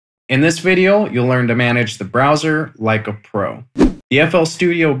In this video, you'll learn to manage the browser like a pro. The FL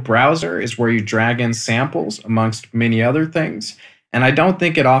Studio browser is where you drag in samples amongst many other things, and I don't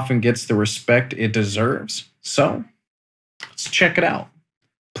think it often gets the respect it deserves. So let's check it out.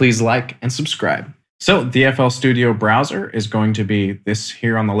 Please like and subscribe. So the FL Studio browser is going to be this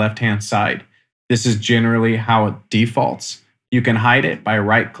here on the left-hand side. This is generally how it defaults. You can hide it by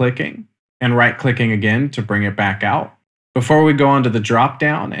right-clicking and right-clicking again to bring it back out. Before we go on to the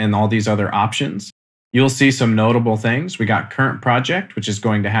drop-down and all these other options, you'll see some notable things. We got current project, which is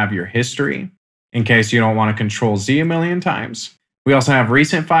going to have your history in case you don't want to control Z a million times. We also have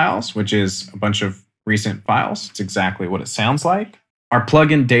recent files, which is a bunch of recent files. It's exactly what it sounds like. Our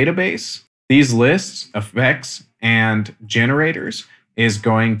plugin database, these lists, effects, and generators is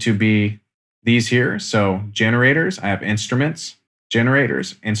going to be these here. So generators, I have instruments,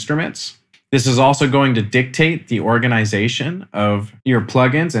 generators, instruments. This is also going to dictate the organization of your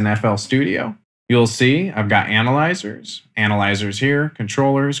plugins in FL Studio. You'll see I've got analyzers, analyzers here,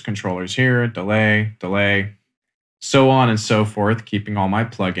 controllers, controllers here, delay, delay, so on and so forth, keeping all my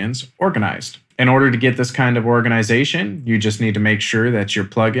plugins organized. In order to get this kind of organization, you just need to make sure that your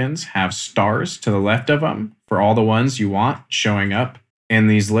plugins have stars to the left of them for all the ones you want showing up in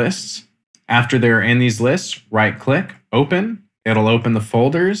these lists. After they're in these lists, right-click, open. It'll open the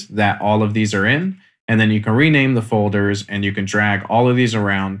folders that all of these are in, and then you can rename the folders and you can drag all of these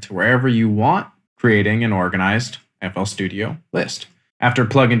around to wherever you want, creating an organized FL Studio list. After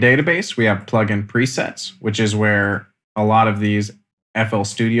plugin database, we have plugin presets, which is where a lot of these FL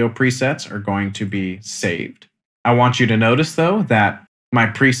Studio presets are going to be saved. I want you to notice though that my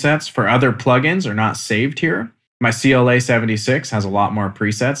presets for other plugins are not saved here. My CLA 76 has a lot more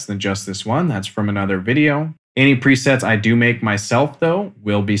presets than just this one. That's from another video. Any presets I do make myself though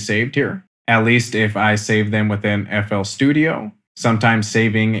will be saved here, at least if I save them within FL Studio. Sometimes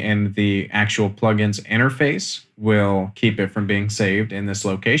saving in the actual plugin's interface will keep it from being saved in this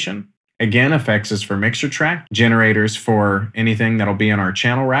location. Again, effects is for mixer track, generators for anything that'll be in our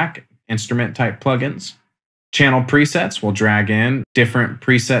channel rack, instrument type plugins. Channel presets will drag in different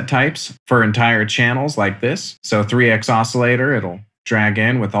preset types for entire channels like this. So 3x oscillator, it'll drag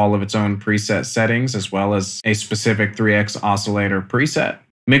in with all of its own preset settings as well as a specific 3x oscillator preset.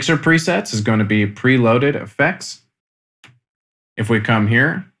 Mixer presets is going to be preloaded effects. If we come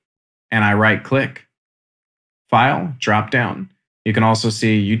here and I right click, file, drop down. You can also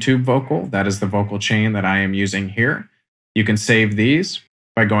see YouTube vocal. That is the vocal chain that I am using here. You can save these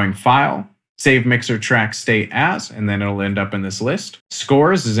by going file, save mixer track state as, and then it'll end up in this list.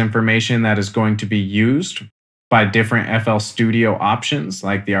 Scores is information that is going to be used by different FL Studio options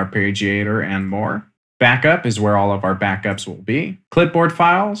like the arpeggiator and more. Backup is where all of our backups will be. Clipboard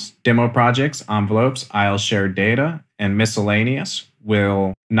files, demo projects, envelopes, IL shared data, and miscellaneous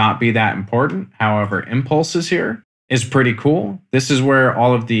will not be that important. However, impulses here is pretty cool. This is where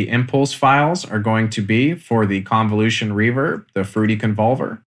all of the impulse files are going to be for the convolution reverb, the fruity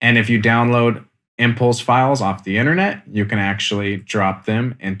convolver. And if you download impulse files off the internet, you can actually drop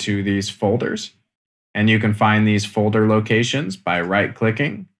them into these folders. And you can find these folder locations by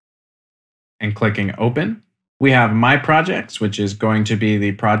right-clicking and clicking open. We have My Projects, which is going to be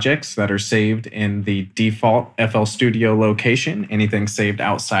the projects that are saved in the default FL Studio location. Anything saved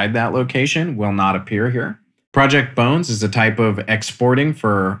outside that location will not appear here. Project Bones is a type of exporting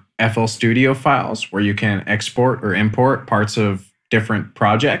for FL Studio files where you can export or import parts of different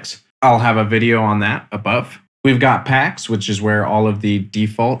projects. I'll have a video on that above. We've got packs, which is where all of the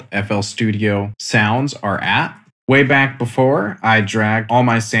default FL Studio sounds are at. Way back before, I dragged all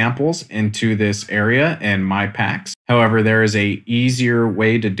my samples into this area in My Packs. However, there is an easier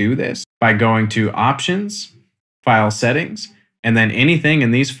way to do this by going to Options, File Settings, and then anything in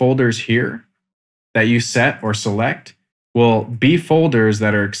these folders here that you set or select will be folders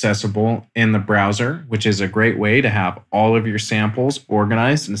that are accessible in the browser, which is a great way to have all of your samples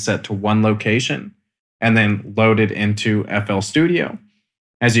organized and set to one location and then loaded into FL Studio.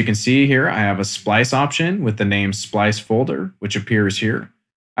 As you can see here, I have a splice option with the name splice folder, which appears here.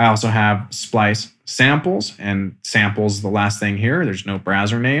 I also have splice samples, and samples the last thing here. There's no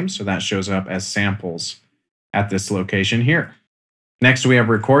browser name, so that shows up as samples at this location here. Next, we have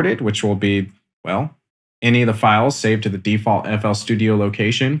recorded, which will be, well, any of the files saved to the default FL Studio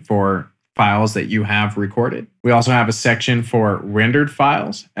location for files that you have recorded. We also have a section for rendered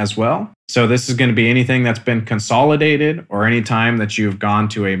files as well. So this is going to be anything that's been consolidated or any time that you've gone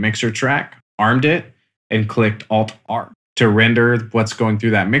to a mixer track, armed it, and clicked Alt-R to render what's going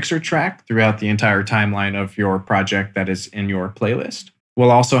through that mixer track throughout the entire timeline of your project that is in your playlist.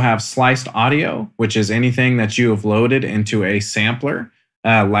 We'll also have sliced audio, which is anything that you have loaded into a sampler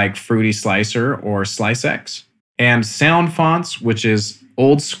like Fruity Slicer or SliceX. And sound fonts, which is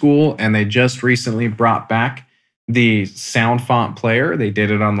old school, and they just recently brought back the sound font player. They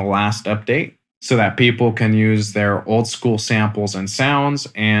did it on the last update so that people can use their old school samples and sounds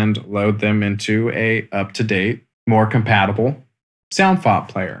and load them into a up-to-date, more compatible sound font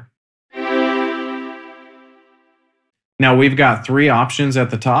player. Now we've got 3 options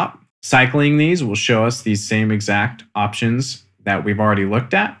at the top. Cycling these will show us these same exact options that we've already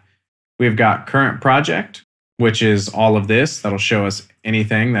looked at. We've got current project, which is all of this. That'll show us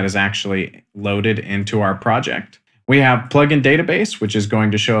anything that is actually loaded into our project. We have plugin database, which is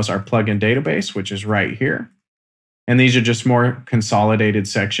going to show us our plugin database, which is right here. And these are just more consolidated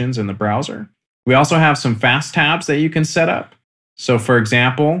sections in the browser. We also have some fast tabs that you can set up. So for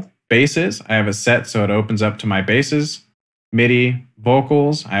example, basses, I have it set so it opens up to my basses. MIDI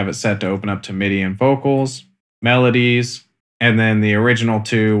vocals, I have it set to open up to MIDI and vocals. Melodies, and then the original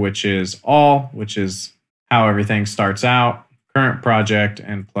 2, which is all, which is how everything starts out, current project,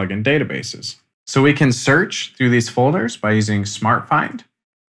 and plugin databases. So we can search through these folders by using Smart Find.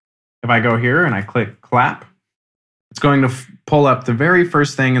 If I go here and I click clap, it's going to pull up the very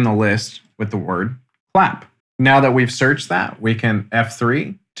first thing in the list with the word clap. Now that we've searched that, we can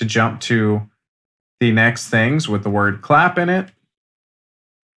F3 to jump to the next things with the word clap in it.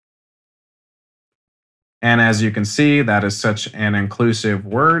 And as you can see, that is such an inclusive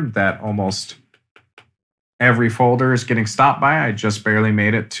word that almost every folder is getting stopped by. I just barely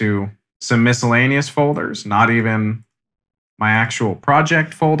made it to some miscellaneous folders, not even my actual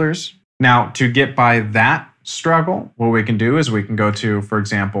project folders. Now, to get by that struggle, what we can do is we can go to, for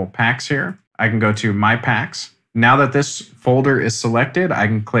example, packs here. I can go to my packs. Now that this folder is selected, I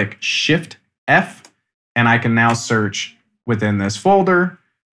can click Shift F, and I can now search within this folder.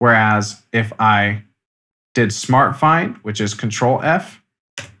 Whereas if I did Smart Find, which is Control F,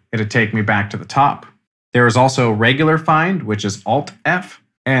 it'd take me back to the top. There is also Regular Find, which is Alt F.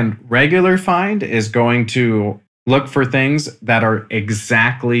 And Regular Find is going to look for things that are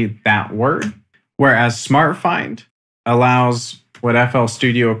exactly that word. Whereas Smart Find allows what FL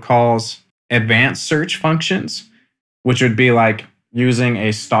Studio calls advanced search functions, which would be like using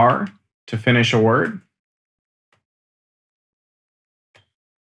a star to finish a word.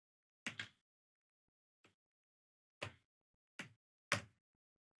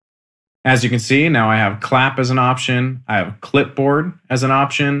 As you can see, now I have clap as an option. I have clipboard as an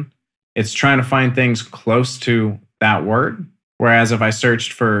option. It's trying to find things close to that word. Whereas if I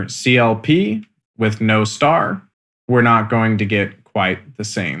searched for CLP with no star, we're not going to get quite the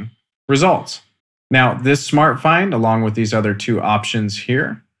same results. Now, this Smart Find, along with these other 2 options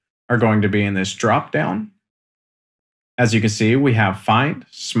here, are going to be in this drop down. As you can see, we have Find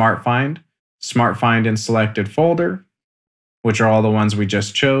in selected folder, which are all the ones we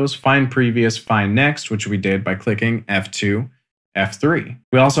just chose, Find Previous, Find Next, which we did by clicking F2, F3.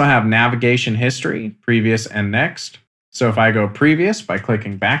 We also have Navigation History, Previous and Next. So if I go Previous by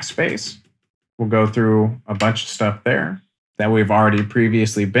clicking Backspace, we'll go through a bunch of stuff there that we've already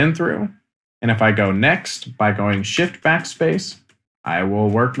previously been through. And if I go Next by going Shift Backspace, I will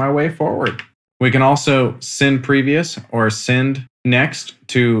work my way forward. We can also send Previous or send Next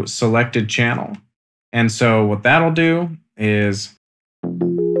to selected channel. And so what that'll do is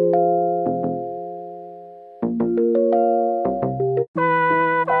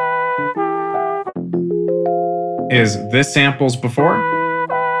this samples before,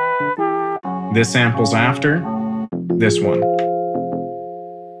 this samples after, this one.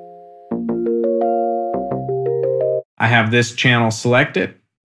 I have this channel selected,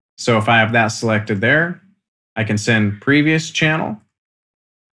 so if I have that selected there, I can send previous channel,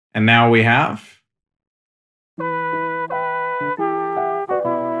 and now we have,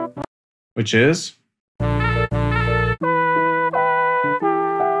 which is the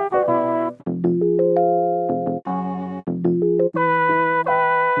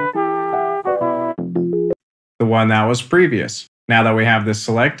one that was previous. Now that we have this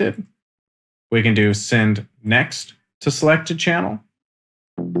selected, we can do send next to selected channel.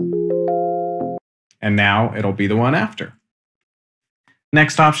 And now it'll be the one after.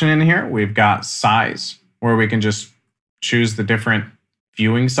 Next option in here, we've got size, where we can just choose the different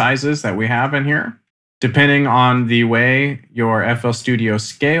viewing sizes that we have in here. Depending on the way your FL Studio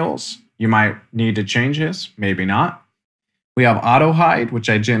scales, you might need to change this, maybe not. We have auto hide, which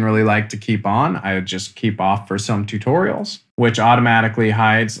I generally like to keep on. I would just keep off for some tutorials, which automatically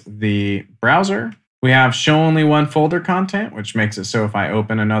hides the browser. We have show only one folder content, which makes it so if I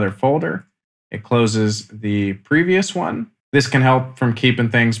open another folder, it closes the previous one. This can help from keeping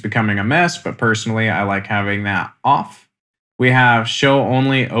things becoming a mess, but personally, I like having that off. We have show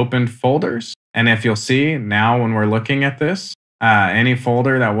only opened folders. And if you'll see now when we're looking at this, any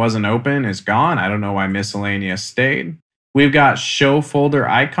folder that wasn't open is gone. I don't know why miscellaneous stayed. We've got show folder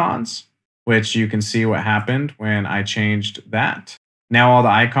icons, which you can see what happened when I changed that. Now all the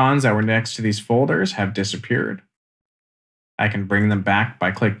icons that were next to these folders have disappeared. I can bring them back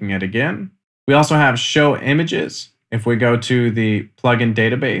by clicking it again. We also have show images. If we go to the plugin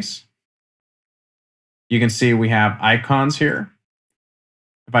database, you can see we have icons here.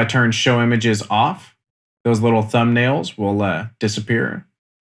 If I turn show images off, those little thumbnails will disappear.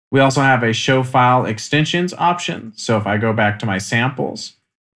 We also have a show file extensions option. So if I go back to my samples,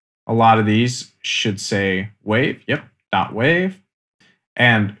 a lot of these should say wave, .wave,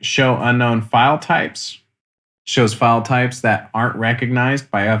 and show unknown file types. Shows file types that aren't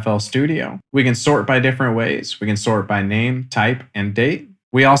recognized by FL Studio. We can sort by different ways. We can sort by name, type, and date.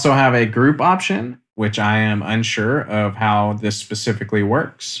 We also have a group option, which I am unsure of how this specifically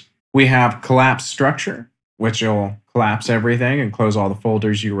works. We have collapse structure, which will collapse everything and close all the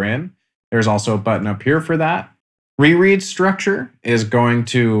folders you were in. There's also a button up here for that. Reread structure is going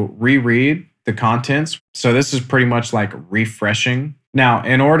to reread the contents. So this is pretty much like refreshing. Now,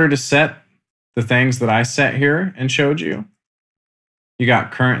 in order to set the things that I set here and showed you, you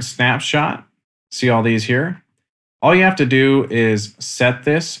got current snapshot. See all these here? All you have to do is set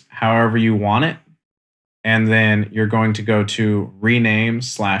this however you want it. And then you're going to go to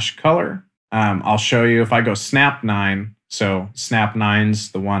rename/color. I'll show you if I go snap 9. So snap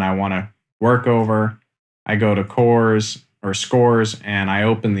 9's the one I want to work over. I go to cores or scores and I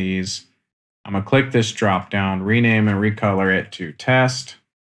open these. I'm going to click this drop down, rename and recolor it to test.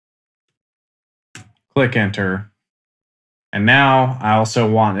 Click enter. And now I also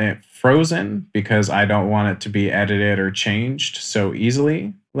want it frozen because I don't want it to be edited or changed so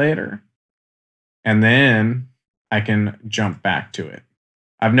easily later. And then I can jump back to it.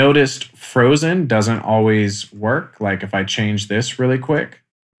 I've noticed frozen doesn't always work. Like if I change this really quick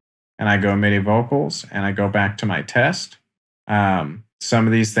and I go MIDI vocals and I go back to my test, some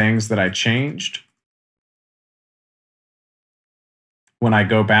of these things that I changed, when I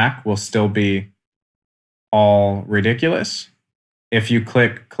go back, will still be all ridiculous. If you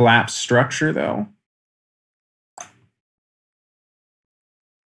click collapse structure though,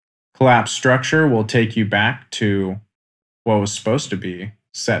 collapse structure will take you back to what was supposed to be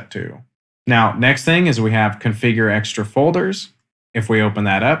set to. Now, next thing is we have configure extra folders. If we open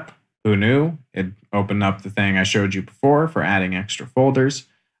that up, who knew? It opened up the thing I showed you before for adding extra folders.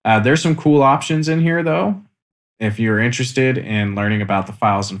 There's some cool options in here though. If you're interested in learning about the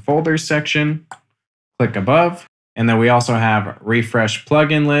files and folders section, click above. And then we also have refresh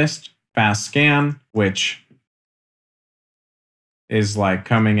plugin list, fast scan, which is like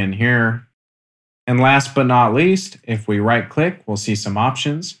coming in here. And last but not least, if we right click, we'll see some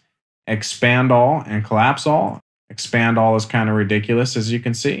options. Expand all and collapse all. Expand all is kind of ridiculous, as you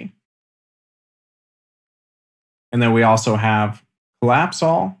can see. And then we also have collapse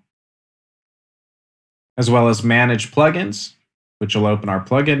all, as well as manage plugins, which will open our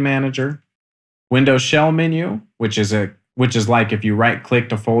plugin manager. Windows shell menu, which is like if you right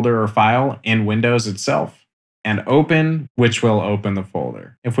clicked a folder or file in Windows itself. And open, which will open the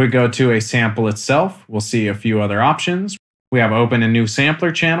folder. If we go to a sample itself, we'll see a few other options. We have open a new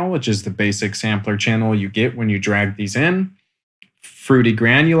sampler channel, which is the basic sampler channel you get when you drag these in. Fruity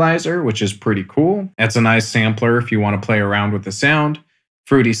granulizer, which is pretty cool. That's a nice sampler if you want to play around with the sound.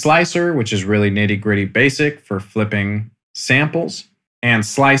 Fruity slicer, which is really nitty-gritty basic for flipping samples. And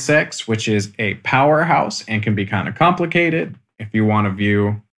Slice X, which is a powerhouse and can be kind of complicated. If you want to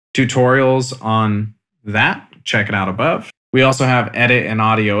view tutorials on that, check it out above. We also have edit and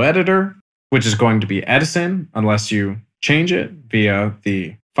audio editor, which is going to be Edison unless you change it via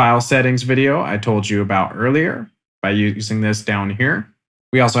the file settings video I told you about earlier by using this down here.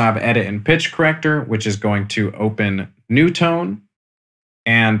 We also have edit and pitch corrector, which is going to open new tone,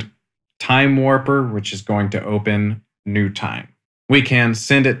 and time warper, which is going to open new time. We can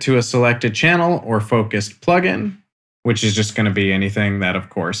send it to a selected channel or focused plugin, which is just going to be anything that, of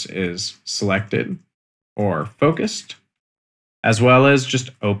course, is selected or focused, as well as just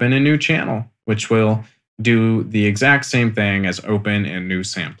open a new channel, which will do the exact same thing as open a new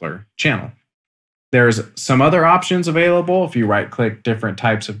sampler channel. There's some other options available if you right-click different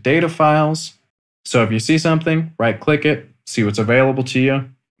types of data files. So if you see something, right-click it, see what's available to you,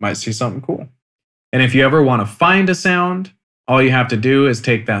 might see something cool. And if you ever want to find a sound, all you have to do is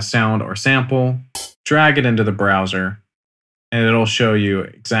take that sound or sample, drag it into the browser, and it'll show you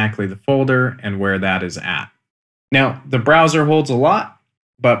exactly the folder and where that is at. Now, the browser holds a lot,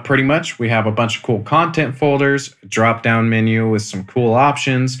 But pretty much we have a bunch of cool content folders, a drop-down menu with some cool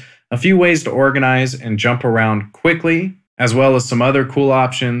options, a few ways to organize and jump around quickly, as well as some other cool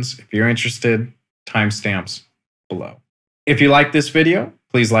options. If you're interested, timestamps below. If you like this video,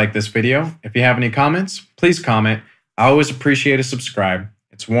 please like this video. If you have any comments, please comment. I always appreciate a subscribe.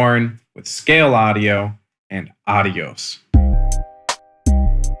 It's Warren with Scale Audio, and adios.